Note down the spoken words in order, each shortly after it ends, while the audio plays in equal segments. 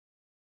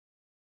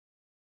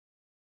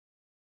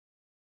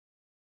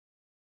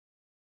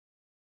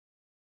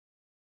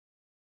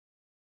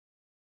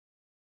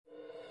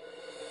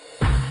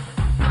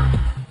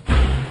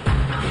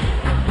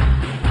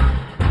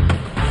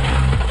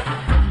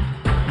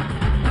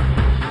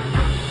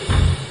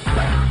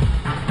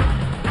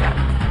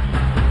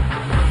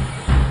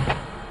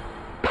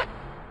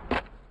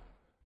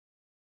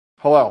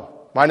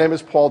Hello, my name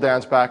is Paul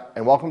Dansbach,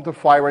 and welcome to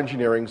Fire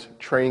Engineering's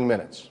Training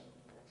Minutes.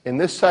 In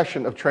this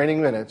session of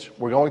Training Minutes,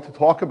 we're going to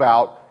talk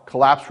about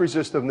collapse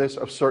resistiveness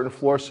of certain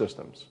floor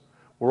systems.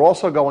 We're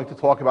also going to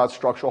talk about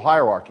structural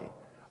hierarchy.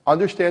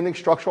 Understanding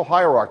structural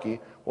hierarchy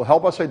will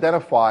help us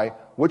identify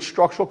which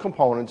structural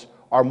components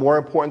are more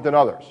important than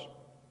others.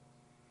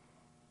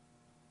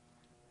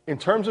 In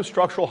terms of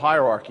structural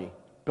hierarchy,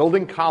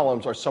 building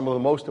columns are some of the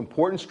most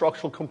important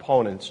structural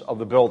components of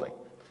the building.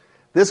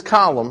 This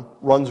column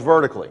runs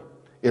vertically.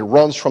 It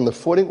runs from the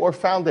footing or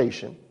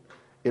foundation.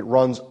 It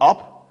runs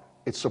up.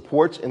 It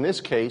supports, in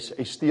this case,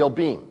 a steel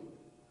beam.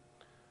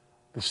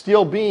 The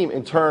steel beam,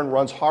 in turn,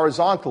 runs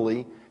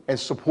horizontally and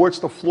supports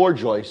the floor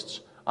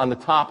joists on the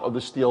top of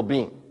the steel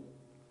beam.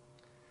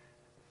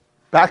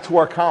 Back to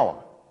our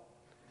column.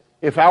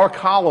 If our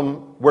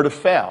column were to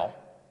fail,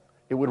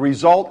 it would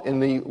result in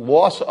the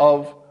loss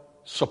of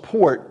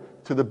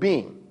support to the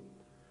beam.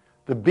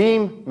 The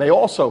beam may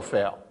also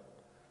fail,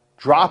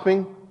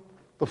 dropping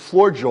the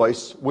floor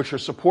joists which are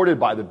supported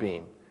by the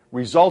beam,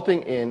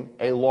 resulting in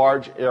a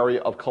large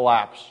area of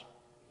collapse.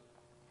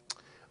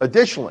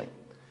 Additionally,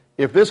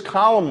 if this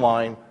column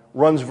line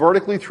runs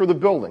vertically through the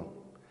building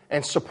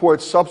and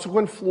supports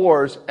subsequent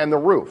floors and the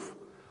roof,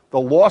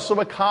 the loss of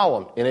a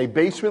column in a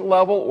basement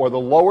level or the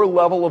lower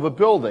level of a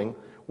building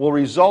will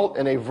result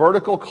in a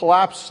vertical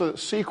collapse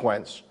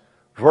sequence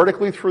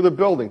vertically through the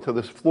building to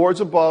the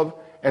floors above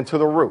and to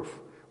the roof,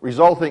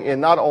 resulting in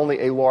not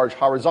only a large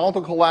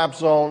horizontal collapse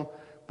zone,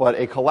 but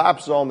a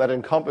collapse zone that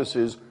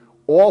encompasses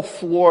all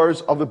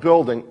floors of the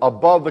building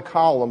above the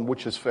column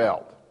which has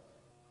failed.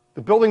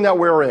 The building that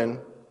we're in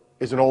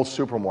is an old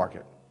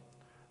supermarket.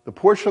 The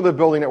portion of the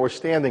building that we're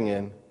standing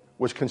in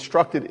was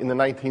constructed in the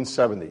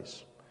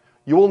 1970s.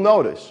 You will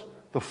notice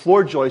the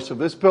floor joists of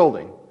this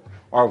building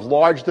are of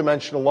large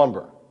dimensional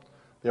lumber.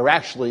 They're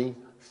actually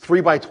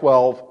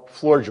 3x12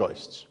 floor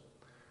joists.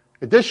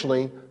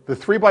 Additionally, the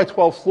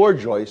 3x12 floor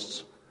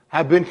joists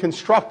have been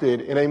constructed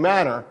in a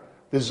manner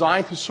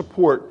designed to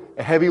support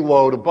a heavy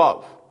load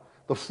above.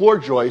 The floor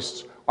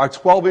joists are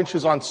 12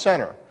 inches on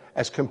center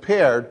as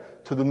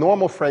compared to the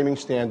normal framing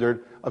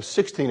standard of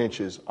 16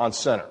 inches on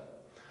center.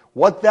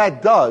 What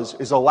that does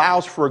is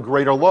allows for a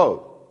greater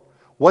load.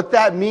 What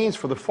that means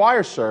for the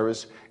fire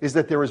service is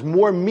that there is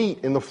more meat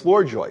in the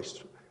floor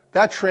joists.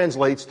 That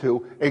translates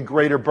to a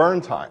greater burn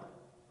time.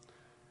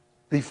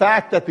 The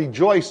fact that the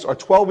joists are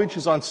 12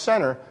 inches on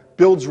center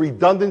builds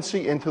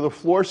redundancy into the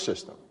floor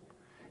system.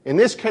 In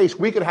this case,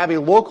 we could have a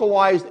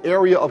localized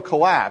area of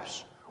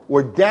collapse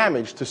or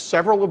damage to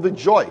several of the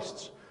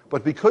joists,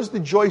 but because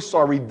the joists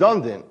are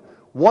redundant,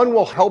 one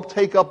will help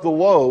take up the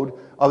load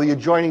of the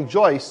adjoining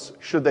joists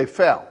should they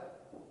fail.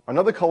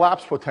 Another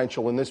collapse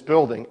potential in this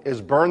building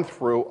is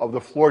burn-through of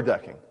the floor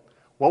decking.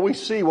 What we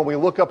see when we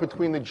look up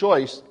between the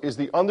joists is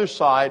the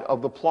underside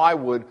of the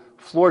plywood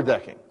floor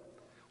decking.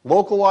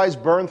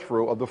 Localized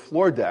burn-through of the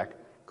floor deck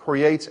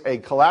creates a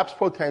collapse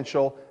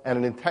potential and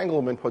an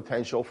entanglement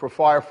potential for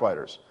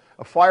firefighters.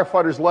 A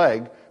firefighter's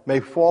leg may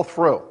fall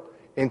through,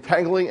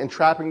 entangling and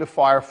trapping the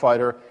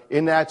firefighter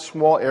in that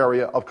small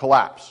area of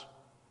collapse.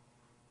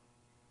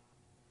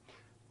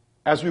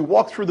 As we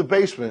walk through the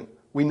basement,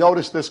 we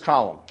notice this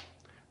column.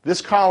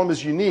 This column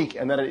is unique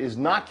in that it is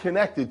not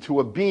connected to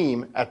a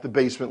beam at the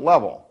basement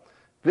level.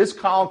 This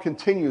column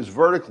continues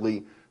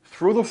vertically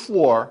through the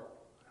floor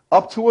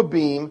up to a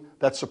beam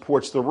that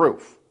supports the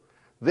roof.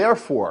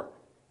 Therefore,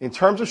 in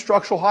terms of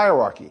structural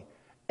hierarchy,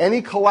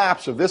 any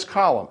collapse of this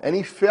column,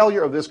 any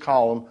failure of this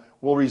column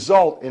will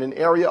result in an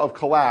area of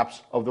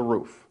collapse of the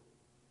roof.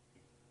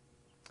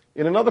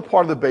 In another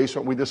part of the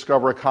basement, we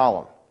discover a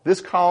column. This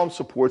column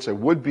supports a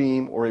wood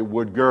beam or a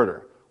wood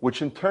girder,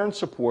 which in turn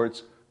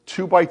supports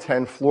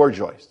 2x10 floor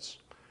joists.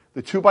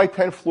 The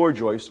 2x10 floor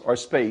joists are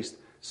spaced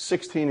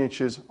 16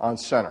 inches on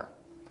center.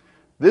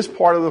 This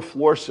part of the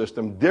floor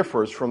system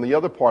differs from the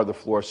other part of the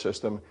floor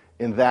system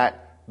in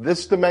that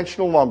this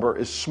dimensional lumber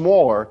is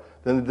smaller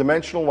than the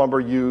dimensional lumber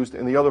used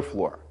in the other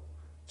floor,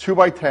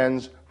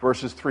 2x10s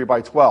versus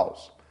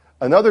 3x12s.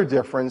 Another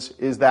difference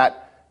is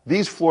that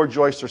these floor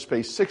joists are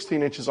spaced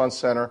 16 inches on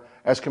center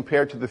as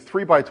compared to the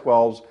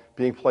 3x12s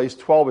being placed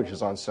 12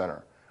 inches on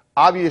center.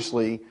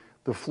 Obviously,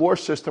 the floor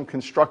system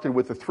constructed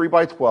with the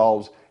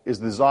 3x12s is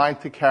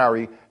designed to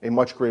carry a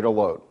much greater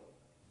load.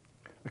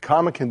 A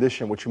common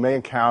condition which you may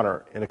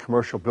encounter in a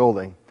commercial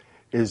building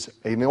is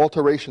an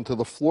alteration to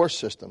the floor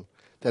system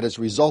that has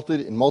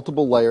resulted in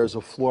multiple layers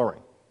of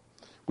flooring.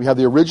 We have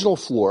the original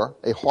floor,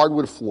 a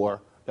hardwood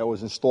floor, that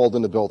was installed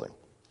in the building.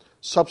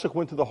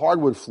 Subsequent to the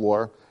hardwood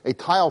floor, a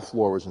tile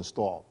floor was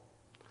installed.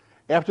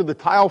 After the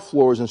tile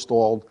floor was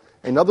installed,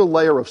 another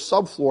layer of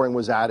subflooring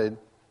was added,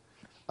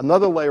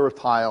 another layer of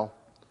tile,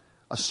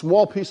 a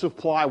small piece of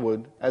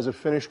plywood as a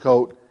finish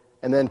coat,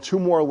 and then 2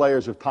 more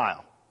layers of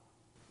tile.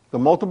 The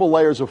multiple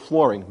layers of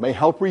flooring may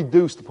help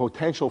reduce the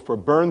potential for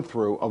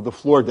burn-through of the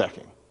floor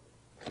decking.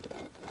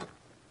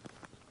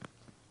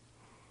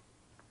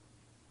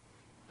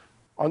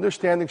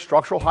 Understanding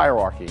structural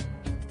hierarchy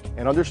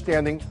and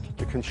understanding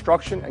the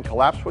construction and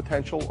collapse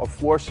potential of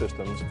floor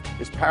systems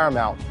is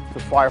paramount to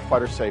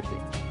firefighter safety.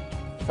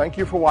 Thank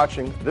you for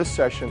watching this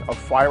session of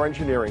Fire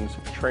Engineering's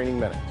Training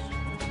Minutes.